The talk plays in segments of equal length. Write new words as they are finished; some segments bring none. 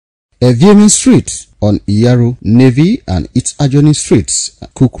Eviemi Street on Iyaro, Navy and its adjoining streets,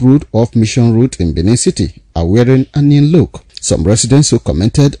 Cook Road off Mission Road in Benin City, are wearing a new look. Some residents who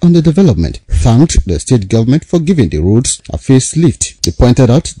commented on the development thanked the state government for giving the roads a facelift. They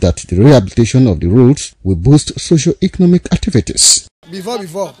pointed out that the rehabilitation of the roads will boost socio-economic activities. Before,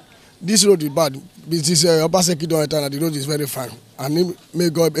 this road is bad. This is Obaseki and the road is very fine. And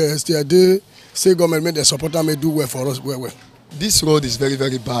may God state government make the supporter may do well for us. Well. This road is very,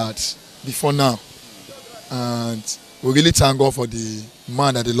 very bad before now. And we really thank God for the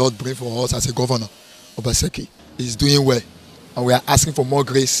man that the Lord bring for us as a governor, Obaseki. He's doing well. And we are asking for more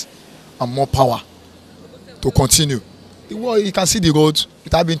grace and more power to continue. You can see the road,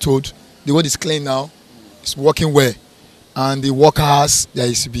 without being told, the road is clean now. It's working well. And the workers that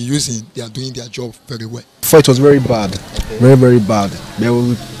used to be using, they are doing their job very well. Before it was very bad, very, very bad. But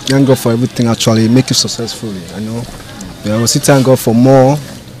we thank God for everything actually, make it successfully, you know. But we still thank God for more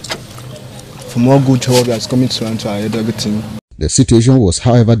good job that's coming to our head, everything. The situation was,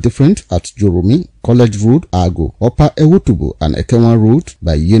 however, different at Joromi, College Road, Ago, Upper Ewutubu and Ekenwa Road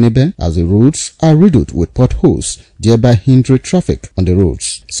by Yenebe, as the roads are riddled with potholes, thereby hindering traffic on the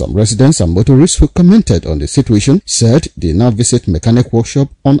roads. Some residents and motorists who commented on the situation said they now visit mechanic workshop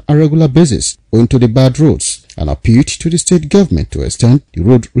on a regular basis owing to the bad roads, and appealed to the state government to extend the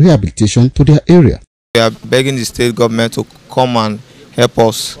road rehabilitation to their area. We are begging the state government to come and help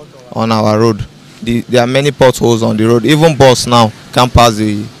us on our road. There are many potholes on the road. Even bus now can't pass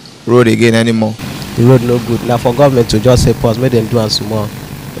the road again anymore. The road no good. Now for government to just help us, make them do and small,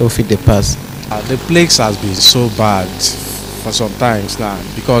 they'll fit the pass. The plagues has been so bad for some times now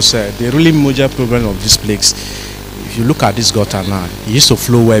because the really major problem of these plagues, if you look at this gutter now, it used to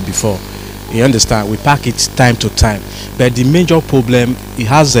flow well before. You understand? We pack it time to time, but the major problem, it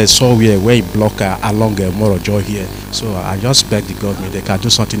has a somewhere where it block along Morojo here. So I just beg the government they can do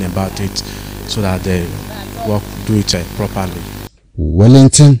something about it, so that they do it properly.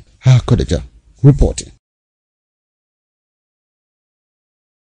 Wellington Hakodeja reporting.